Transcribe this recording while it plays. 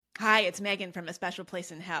Hi, it's Megan from A Special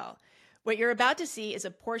Place in Hell. What you're about to see is a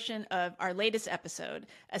portion of our latest episode,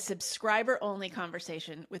 a subscriber-only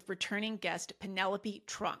conversation with returning guest Penelope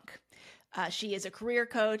Trunk. She is a career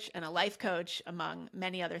coach and a life coach, among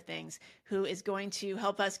many other things, who is going to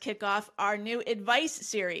help us kick off our new advice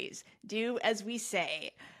series, Do As We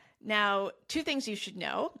Say. Now, two things you should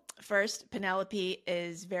know. First, Penelope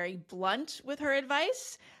is very blunt with her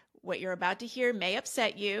advice. What you're about to hear may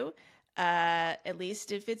upset you, at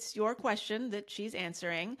least if it's your question that she's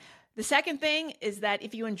answering. The second thing is that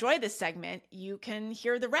if you enjoy this segment, you can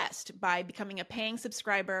hear the rest by becoming a paying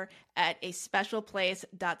subscriber at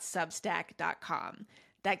aspecialplace.substack.com.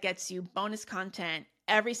 That gets you bonus content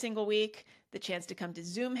every single week, the chance to come to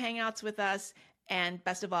Zoom hangouts with us, and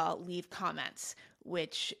best of all, leave comments,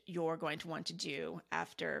 which you're going to want to do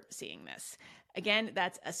after seeing this. Again,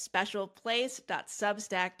 that's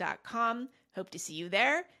aspecialplace.substack.com. Hope to see you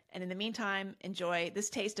there. And in the meantime, enjoy this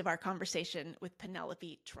taste of our conversation with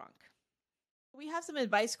Penelope Trunk. We have some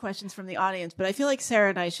advice questions from the audience, but I feel like Sarah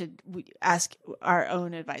and I should ask our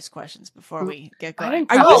own advice questions before we get going.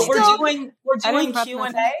 We're doing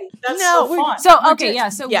Q&A? That's so fun.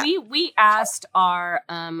 So we asked our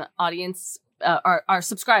audience, our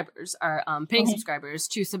subscribers, our paying subscribers,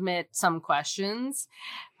 to submit some questions,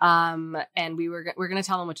 and we're going to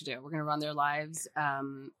tell them what to do. We're going to run their lives.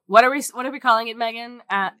 What are we calling it, Megan?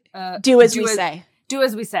 Do as we say. Do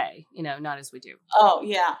as we say. Not as we do. Oh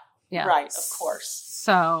yeah, right. Of course.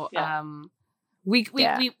 So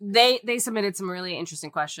they submitted some really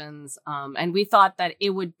interesting questions, and we thought that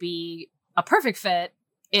it would be a perfect fit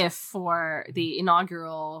if for the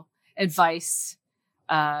inaugural advice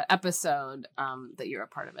episode that you're a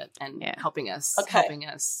part of it and helping us.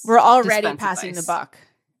 We're already passing the buck.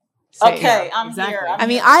 So, I'm here.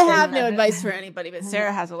 I have no advice for anybody, but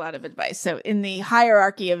Sarah has a lot of advice. So in the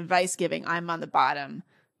hierarchy of advice giving, I'm on the bottom,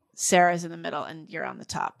 Sarah's in the middle, and you're on the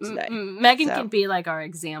top today. Megan can be like our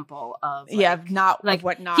example of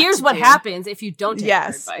what not. Here's what happens if you don't take her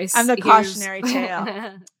advice. I'm the cautionary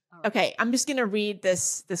tale. Okay, I'm just going to read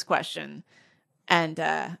this question, and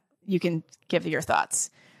you can give your thoughts.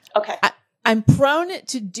 Okay. I'm prone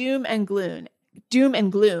to doom and gloom,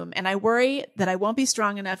 and I worry that I won't be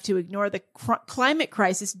strong enough to ignore the climate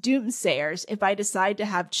crisis doomsayers if I decide to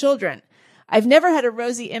have children. I've never had a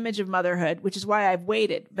rosy image of motherhood, which is why I've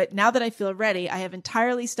waited. But now that I feel ready, I have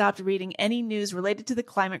entirely stopped reading any news related to the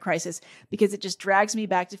climate crisis because it just drags me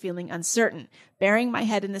back to feeling uncertain. Burying my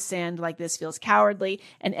head in the sand like this feels cowardly,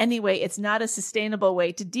 and anyway, it's not a sustainable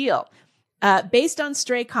way to deal. Based on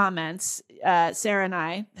stray comments Sarah and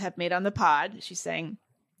I have made on the pod, she's saying,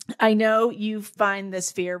 I know you find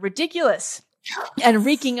this fear ridiculous and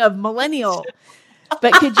reeking of millennial,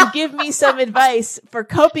 but could you give me some advice for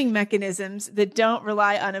coping mechanisms that don't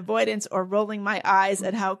rely on avoidance or rolling my eyes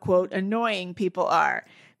at how, quote, annoying people are?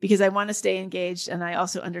 Because I want to stay engaged, and I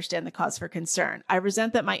also understand the cause for concern. I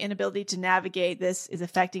resent that my inability to navigate this is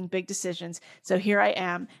affecting big decisions, so here I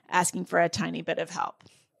am asking for a tiny bit of help.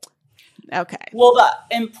 Okay. Well, the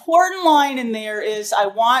important line in there is I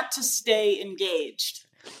want to stay engaged.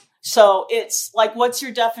 So it's like, what's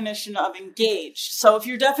your definition of engaged? So if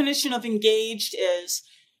your definition of engaged is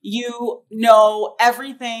you know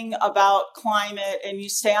everything about climate and you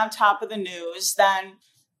stay on top of the news, then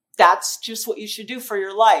that's just what you should do for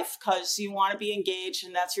your life because you want to be engaged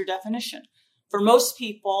and that's your definition. For most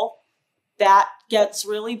people, that gets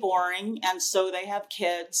really boring. And so they have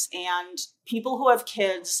kids, and people who have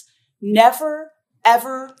kids never,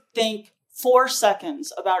 ever think 4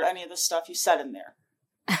 seconds about any of the stuff you said in there.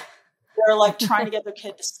 They're like trying to get their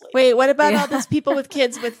kid to sleep. Wait, what about all those people with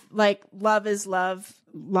kids with like love is love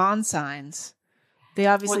lawn signs? They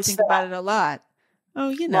obviously think about it a lot. Oh,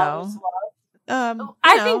 you know.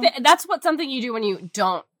 I think that's something you do when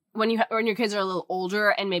your kids are a little older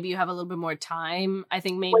and maybe you have a little bit more time. I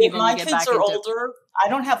think maybe my kids are older. I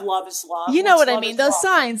don't have love is love. You know what I mean? Those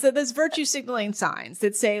signs, those virtue signaling signs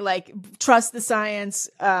that say like trust the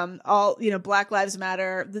science, Black Lives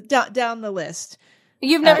Matter, down the list.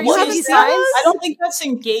 You've never seen these signs? I don't think that's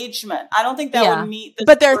engagement. I don't think that would meet the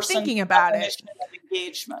But they're thinking about it. Of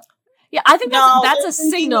engagement. Yeah, I think that's a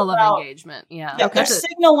signal of engagement. Yeah, they're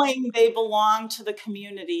signaling they belong to the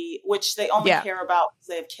community, which they only care about because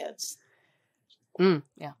they have kids.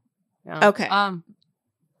 Yeah. Okay. All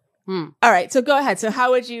right. So go ahead. So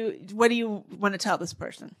what do you want to tell this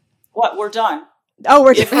person? What? We're done. Oh,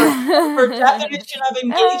 we're if her definition of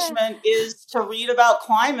engagement is to read about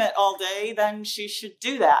climate all day, then she should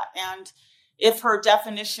do that. And if her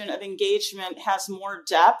definition of engagement has more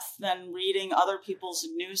depth than reading other people's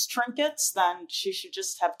news trinkets, then she should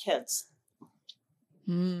just have kids.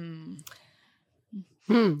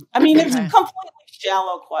 I mean, it's a completely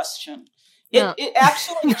shallow question. It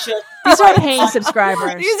actually just these are paying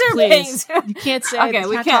subscribers. These are please. paying. You can't say Okay, we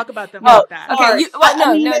we can't talk can't. about them like that. Okay,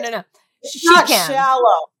 no. It's not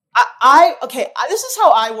shallow. This is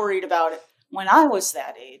how I worried about it when I was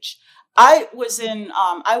that age. I was in,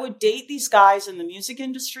 I would date these guys in the music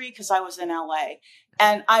industry because I was in LA,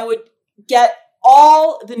 and I would get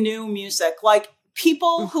all the new music. Like,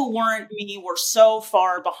 people who weren't me were so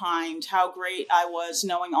far behind how great I was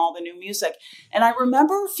knowing all the new music. And I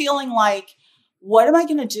remember feeling like, what am I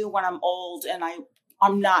going to do when I'm old and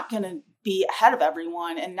I'm not going to be ahead of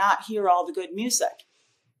everyone and not hear all the good music?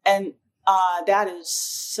 And that is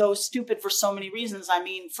so stupid for so many reasons. I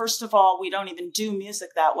mean, first of all, we don't even do music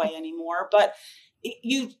that way anymore. But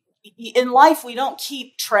in life, we don't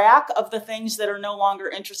keep track of the things that are no longer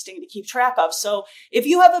interesting to keep track of. So if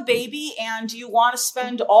you have a baby and you want to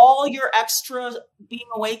spend all your extra being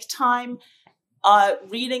awake time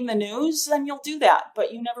reading the news, then you'll do that.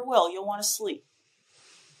 But you never will. You'll want to sleep.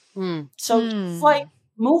 So it's like,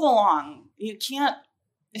 move along. You can't.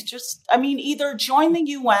 It's just, I mean, either join the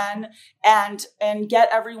UN and get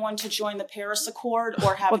everyone to join the Paris Accord,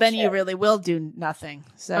 or have. Well, then you really will do nothing.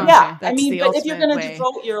 So yeah, I mean, but if you're going to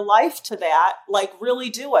devote your life to that, like, really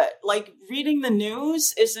do it. Like, reading the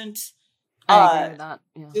news isn't. I agree with that.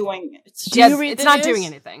 Yeah. Doing it's. Do you read it's the not news? doing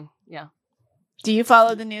anything. Yeah. Do you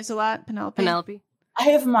follow the news a lot, Penelope? I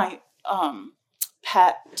have my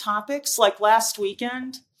pet topics. Like, last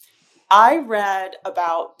weekend, I read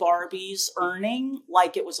about Barbie's earning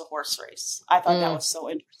like it was a horse race. I thought that was so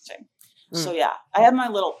interesting. So yeah, I have my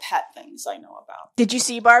little pet things I know about. Did you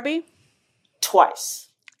see Barbie? Twice.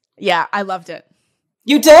 Yeah, I loved it.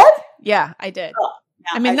 You did? Yeah, I did. Oh, yeah,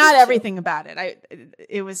 I mean, not everything about it.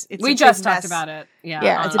 We just talked about it. Yeah.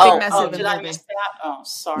 Yeah, it's a big mess of a movie. movie. I miss that? Oh,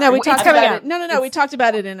 sorry. No, we talked about it. No, we talked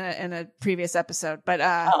about it in a previous episode. But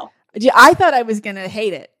I thought I was going to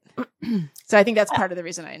hate it. So I think that's part of the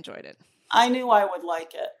reason I enjoyed it. I knew I would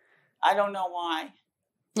like it. I don't know why.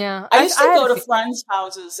 Yeah. I used to go to friends'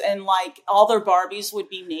 houses and, like, all their Barbies would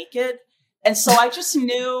be naked. And so I just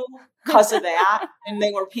knew because of that, and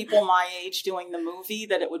they were people my age doing the movie,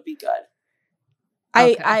 that it would be good.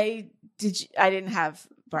 I didn't have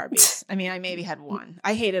Barbies. I mean, I maybe had one.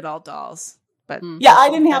 I hated all dolls. But yeah, I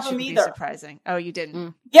didn't have them either. Surprising. Oh, you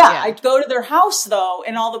didn't? Yeah, I'd go to their house, though,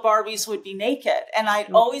 and all the Barbies would be naked. And I'd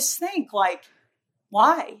always think, like,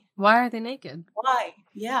 why? Why are they naked? Why?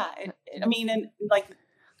 Yeah. I mean, and, like,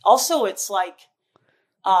 also it's like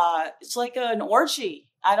an orgy.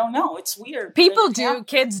 I don't know. It's weird.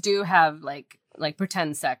 Kids do have like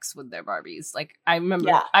pretend sex with their Barbies. Like, I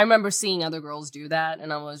remember seeing other girls do that,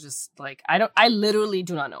 and I was just like, I literally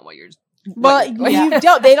do not know what you're. Well, you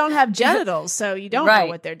don't. They don't have genitals, so you don't know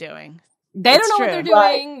what they're doing. They don't know what they're doing.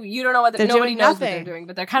 Right. You don't know what nobody knows what they're doing,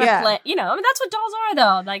 but they're kind of play. You know, I mean, that's what dolls are,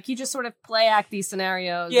 though. Like, you just sort of play act these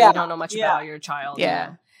scenarios. Yeah, you don't know much about your child.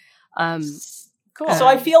 Yeah. Cool. So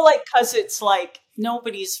I feel like, because it's like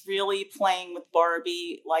nobody's really playing with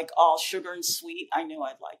Barbie, like, all sugar and sweet, I knew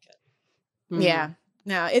I'd like it. Mm-hmm. Yeah.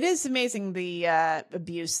 No, it is amazing the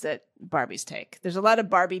abuse that Barbies take. There's a lot of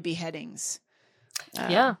Barbie beheadings.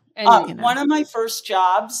 And one of my first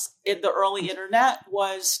jobs in the early internet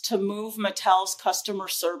was to move Mattel's customer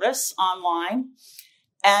service online.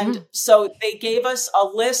 And so they gave us a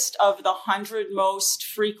list of the 100 most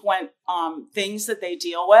frequent things that they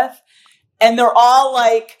deal with. And they're all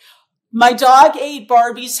like, my dog ate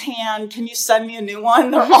Barbie's hand. Can you send me a new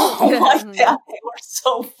one? They're all like that. They were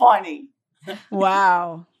so funny.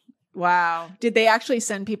 Wow. Did they actually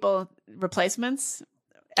send people replacements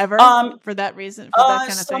ever for that reason, for that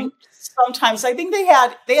kind of thing? Sometimes. I think they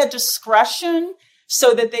had discretion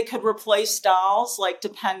so that they could replace dolls, like,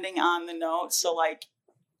 depending on the note. So, like,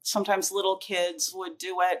 sometimes little kids would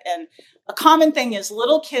do it. And a common thing is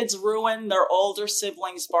little kids ruin their older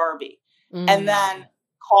siblings' Barbie and then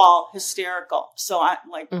call hysterical. So I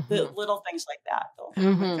like the little things like that. Though.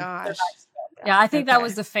 Oh my gosh. Nice. Yeah, I think that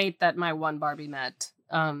was the fate that my one Barbie met.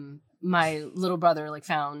 My little brother, like,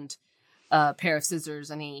 found a pair of scissors,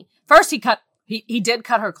 and he did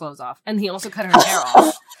cut her clothes off, and he also cut her hair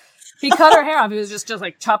off. He cut her hair off. He was just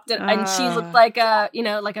like chopped it, and she looked like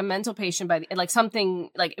like a mental patient like something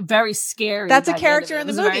like very scary. That's a character in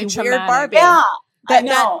the movie, Weird Barbie. Yeah, I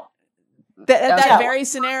know. That very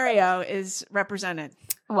scenario is represented.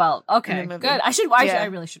 Well, okay, good. I should watch it. I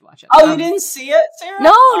really should watch it. Oh, you didn't see it, Sarah?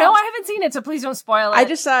 No, I haven't seen it. So please don't spoil it. I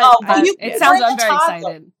just saw it. It sounds. I'm very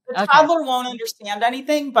excited. The toddler won't understand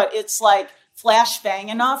anything, but it's like flash bang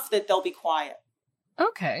enough that they'll be quiet.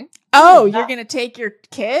 Okay. Oh, you're gonna take your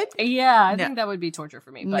kid? Yeah, I think that would be torture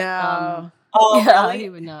for me. But, no. Oh, yeah, really? he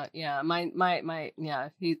would not. Yeah, my yeah,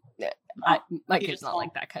 my kid's not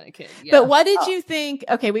like that kind of kid. Yeah. But what did you think?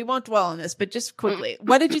 Okay, we won't dwell on this, but just quickly,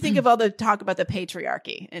 what did you think of all the talk about the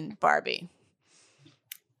patriarchy in Barbie?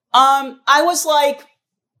 I was like,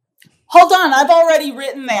 hold on, I've already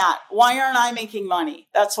written that. Why aren't I making money?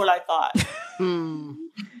 That's what I thought.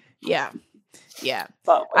 Yeah.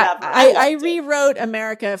 But whatever. I rewrote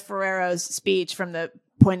America Ferrero's speech from the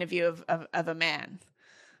point of view of a man.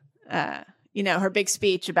 Her big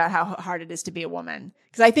speech about how hard it is to be a woman.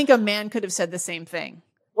 Because I think a man could have said the same thing.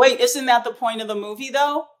 Wait, isn't that the point of the movie,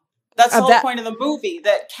 though? That's the whole point of the movie,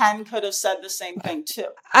 that Ken could have said the same thing, too.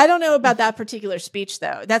 I don't know about that particular speech,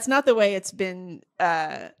 though. That's not the way it's been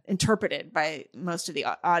interpreted by most of the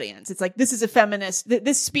audience. It's like, this is a feminist.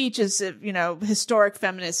 This speech is a, historic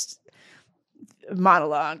feminist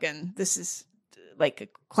monologue, and this is like a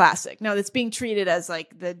classic. No, it's being treated as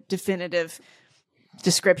like the definitive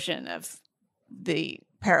description of the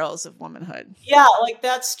perils of womanhood. Yeah, like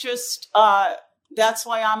that's just that's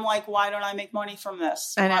why I'm like, why don't I make money from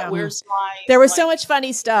this? I know. Where's my There was so much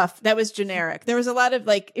funny stuff that was generic. There was a lot of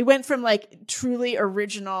it went from like truly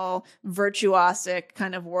original virtuosic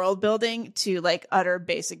kind of world building to like utter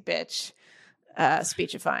basic bitch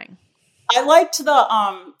speechifying. I liked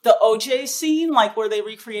the OJ scene, like where they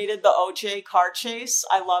recreated the OJ car chase.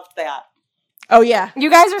 I loved that. Oh yeah, you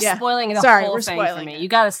guys are spoiling the whole thing for me. You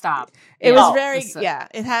got to stop. It was very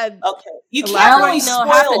It had You can't I really already know spoil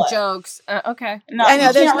half the it. jokes. Okay, No, I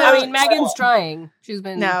know. Megan's trying. She's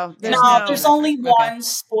been there's only one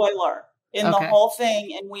spoiler in the Okay. whole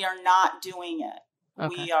thing, and we are not doing it.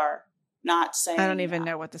 Okay. We are not saying. I don't even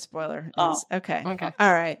know what the spoiler is. Oh. Okay. Okay.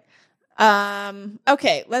 All right.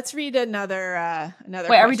 Okay. Let's read another. Wait,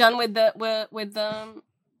 question. are we done with the?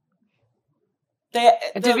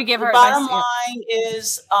 Did we give her the bottom advice? line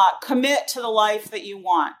is commit to the life that you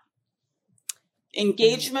want.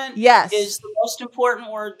 Engagement is the most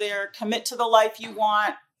important word there. Commit to the life you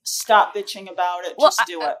want. Stop bitching about it. Just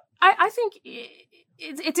do it. I think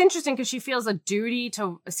it's interesting because she feels a duty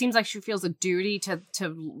to. It seems like she feels a duty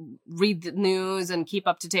to read the news and keep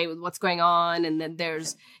up to date with what's going on. And then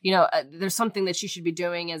there's there's something that she should be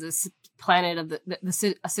doing as a planet of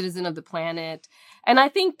a citizen of the planet. And I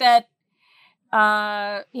think that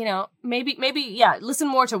maybe listen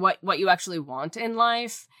more to what you actually want in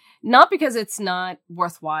life. Not because it's not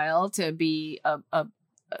worthwhile to be a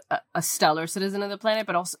stellar citizen of the planet,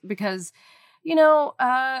 but also because,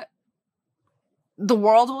 the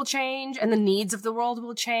world will change and the needs of the world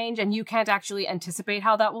will change, and you can't actually anticipate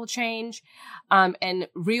how that will change. And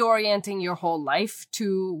reorienting your whole life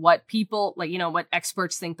to what people, what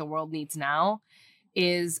experts think the world needs now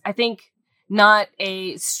is, I think, not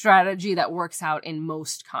a strategy that works out in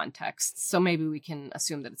most contexts. So maybe we can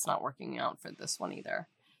assume that it's not working out for this one either.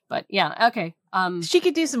 But yeah, okay. She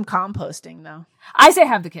could do some composting, though. I say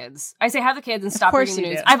have the kids. And stop reading the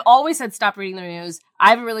news. Do. I've always said stop reading the news. I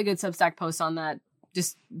have a really good Substack post on that.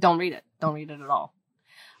 Just don't read it. Don't read it at all.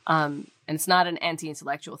 And it's not an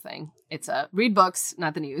anti-intellectual thing. It's read books,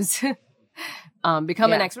 not the news.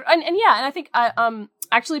 Become an expert. And I think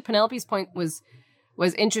actually Penelope's point was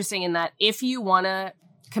interesting in that if you want to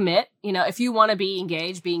commit, if you want to be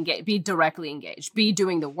engaged, be directly engaged, be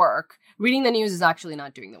doing the work. Reading the news is actually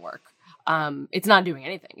not doing the work. It's not doing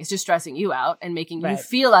anything. It's just stressing you out and making you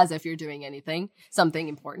feel as if you're doing something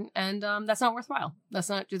important. And that's not worthwhile. That's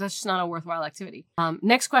just not a worthwhile activity.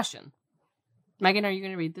 Next question. Megan, are you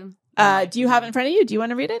going to read them? Do you have it in front of you? Do you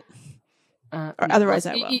want to read it? Or otherwise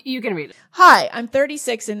I will. You can read it. Hi, I'm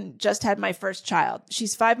 36 and just had my first child.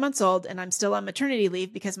 She's 5 months old and I'm still on maternity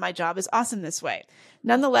leave because my job is awesome this way.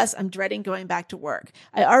 Nonetheless, I'm dreading going back to work.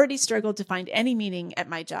 I already struggled to find any meaning at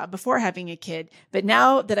my job before having a kid, but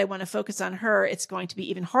now that I want to focus on her, it's going to be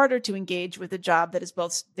even harder to engage with a job that is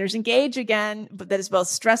both, there's engage again, but that is both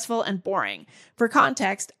stressful and boring. For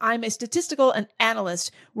context, I'm a statistical analyst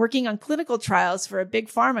working on clinical trials for a big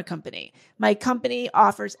pharma company. My company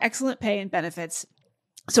offers excellent pay and benefits,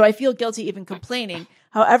 so I feel guilty even complaining.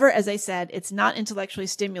 However, as I said, it's not intellectually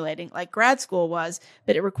stimulating like grad school was,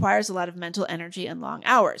 but it requires a lot of mental energy and long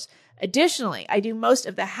hours. Additionally, I do most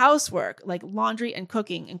of the housework, like laundry and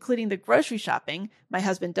cooking, including the grocery shopping. My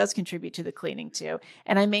husband does contribute to the cleaning too.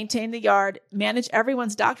 And I maintain the yard, manage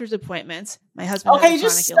everyone's doctor's appointments. My husband has a chronic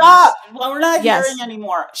just illness. stop. Well, we're not hearing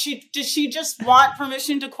anymore. Does she just want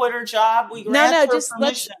permission to quit her job? We grant her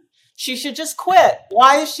permission. She should just quit.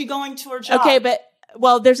 Why is she going to her job? Okay, but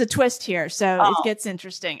well, there's a twist here, so it gets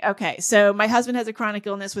interesting. Okay, so my husband has a chronic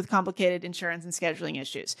illness with complicated insurance and scheduling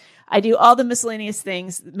issues. I do all the miscellaneous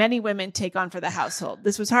things many women take on for the household.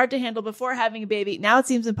 This was hard to handle before having a baby. Now it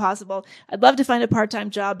seems impossible. I'd love to find a part-time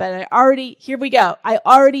job, but I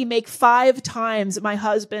already make 5 times my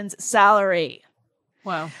husband's salary.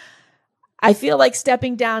 Wow. I feel like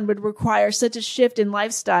stepping down would require such a shift in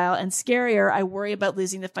lifestyle, and scarier, I worry about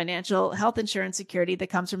losing the financial health insurance security that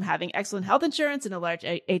comes from having excellent health insurance and a large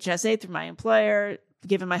HSA through my employer,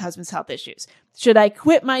 given my husband's health issues. Should I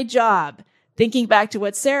quit my job, thinking back to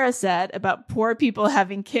what Sarah said about poor people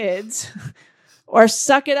having kids, or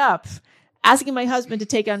suck it up? Asking my husband to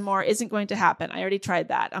take on more isn't going to happen. I already tried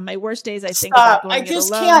that. On my worst days, I think about going I just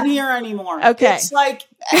it alone. can't hear anymore. Okay. It's like,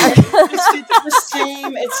 it's the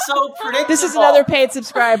same. It's so predictable. This is another paid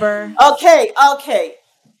subscriber. Okay.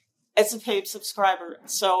 It's a paid subscriber.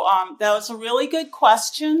 So, that was a really good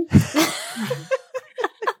question.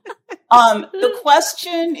 The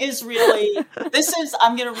question is really,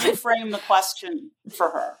 I'm going to reframe the question for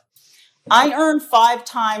her. I earn 5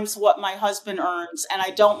 times what my husband earns, and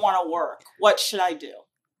I don't want to work. What should I do?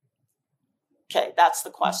 Okay, that's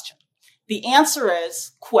the question. The answer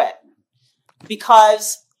is quit.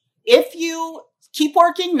 Because if you keep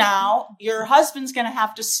working now, your husband's going to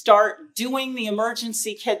have to start doing the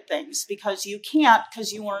emergency kid things because you can't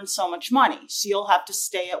because you earn so much money. So you'll have to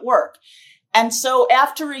stay at work. And so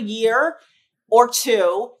after a year or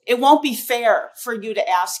 2, it won't be fair for you to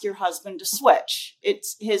ask your husband to switch.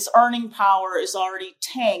 His earning power is already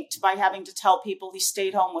tanked by having to tell people he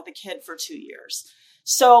stayed home with a kid for 2 years.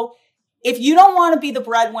 So if you don't want to be the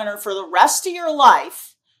breadwinner for the rest of your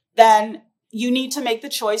life, then you need to make the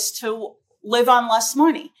choice to live on less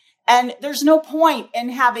money. And there's no point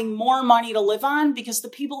in having more money to live on because the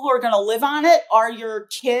people who are going to live on it are your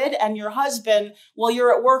kid and your husband while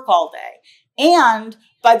you're at work all day. And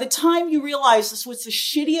by the time you realize this was the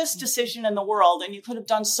shittiest decision in the world and you could have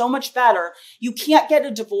done so much better, you can't get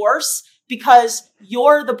a divorce because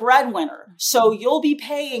you're the breadwinner. So you'll be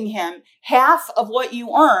paying him half of what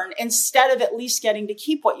you earn instead of at least getting to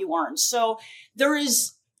keep what you earn. So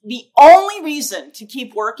the only reason to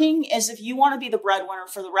keep working is if you want to be the breadwinner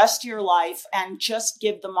for the rest of your life and just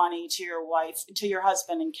give the money to your wife, to your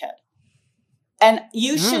husband and kid. And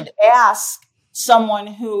you should ask someone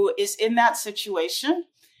who is in that situation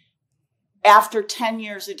after 10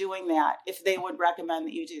 years of doing that, if they would recommend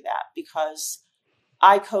that you do that, because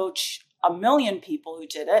I coach 1 million people who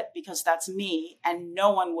did it because that's me. And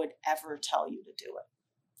no one would ever tell you to do it.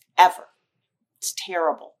 Ever. It's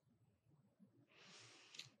terrible.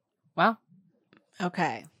 Wow.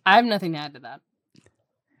 Okay. I have nothing to add to that.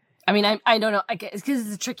 I mean, I don't know. I guess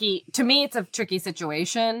because it's to me, it's a tricky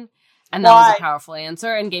situation. And that was a powerful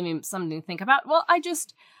answer and gave me something to think about. Well,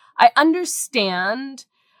 I understand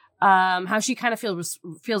how she kind of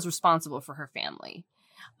feels responsible for her family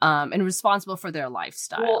and responsible for their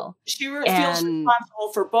lifestyle. Well, she feels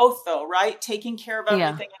responsible for both, though, right? Taking care of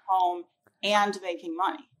everything at home and making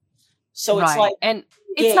money. So it's like, and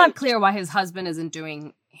it's not clear why his husband isn't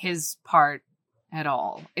doing his part at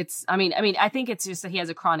all. I mean, I think it's just that he has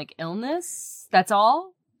a chronic illness. That's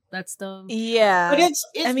all. That's the but it's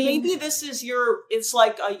maybe this is it's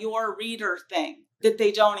like your reader thing that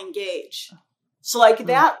they don't engage. So like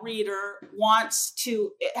that reader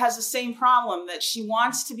it has the same problem that she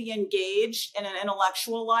wants to be engaged in an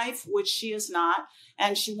intellectual life, which she is not.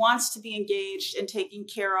 And she wants to be engaged in taking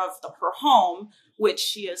care of her home, which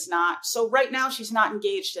she is not. So right now she's not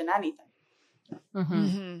engaged in anything.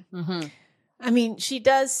 Mm-hmm. Mm-hmm. I mean, she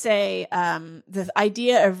does say the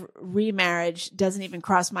idea of remarriage doesn't even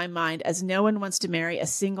cross my mind, as no one wants to marry a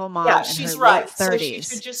single mom in her late 30s. So she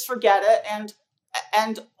should just forget it.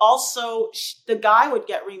 And also the guy would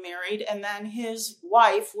get remarried and then his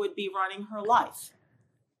wife would be running her life.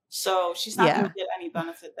 So she's not going to get any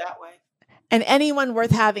benefit that way. And anyone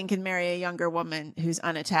worth having can marry a younger woman who's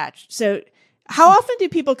unattached. So how often do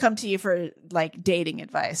people come to you for like dating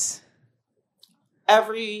advice?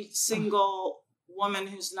 Every single woman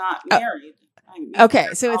who's not married. Okay,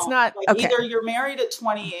 so it's not like either you're married at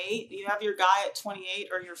 28, you have your guy at 28,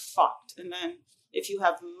 or you're fucked. And then if you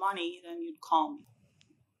have money, then you'd call me.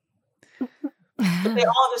 But they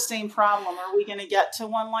all have the same problem. Are we going to get to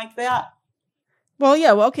one like that? Well,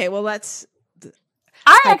 yeah. Well, okay. Well, that's.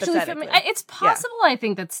 It's possible. I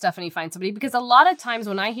think that Stephanie finds somebody because a lot of times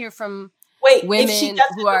when I hear from women if she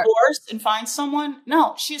gets divorced and finds someone,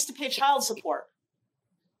 no, she has to pay child support.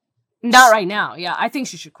 Not right now. Yeah, I think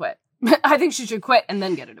she should quit. I think she should quit and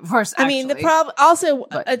then get a divorce. Actually. I mean, the problem. Also,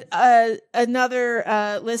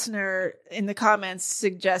 another listener in the comments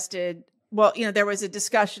suggested well, there was a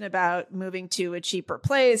discussion about moving to a cheaper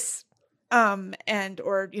place,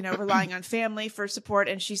 or relying on family for support.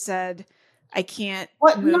 And she said, I can't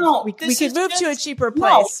move. No, we could move to a cheaper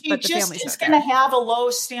place, but the family's not there. Going to have a low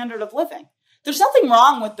standard of living. There's nothing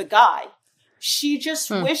wrong with the guy. She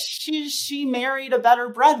just wished she married a better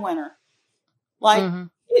breadwinner. Like,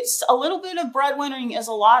 it's a little bit of breadwinning is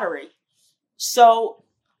a lottery. So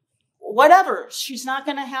whatever, she's not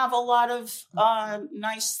going to have a lot of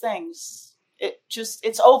nice things.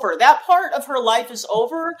 It's over. That part of her life is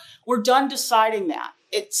over. We're done deciding that.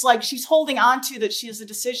 It's like she's holding on to that she has a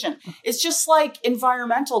decision. It's just like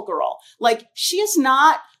environmental girl. Like, she is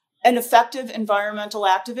not an effective environmental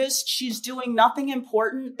activist. She's doing nothing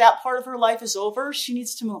important. That part of her life is over. She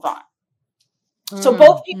needs to move on. So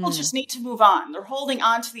both people just need to move on. They're holding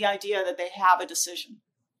on to the idea that they have a decision.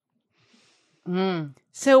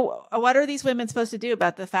 So what are these women supposed to do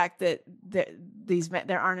about the fact that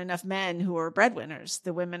there aren't enough men who are breadwinners?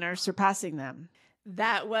 The women are surpassing them.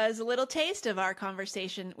 That was a little taste of our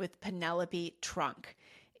conversation with Penelope Trunk.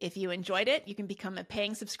 If you enjoyed it, you can become a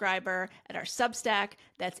paying subscriber at our Substack.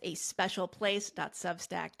 That's a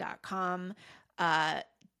specialplace.substack.com.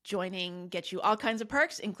 Joining gets you all kinds of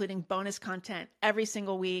perks, including bonus content every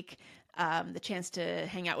single week, the chance to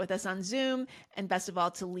hang out with us on Zoom, and best of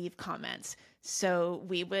all, to leave comments. So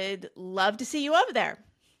we would love to see you over there.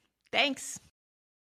 Thanks.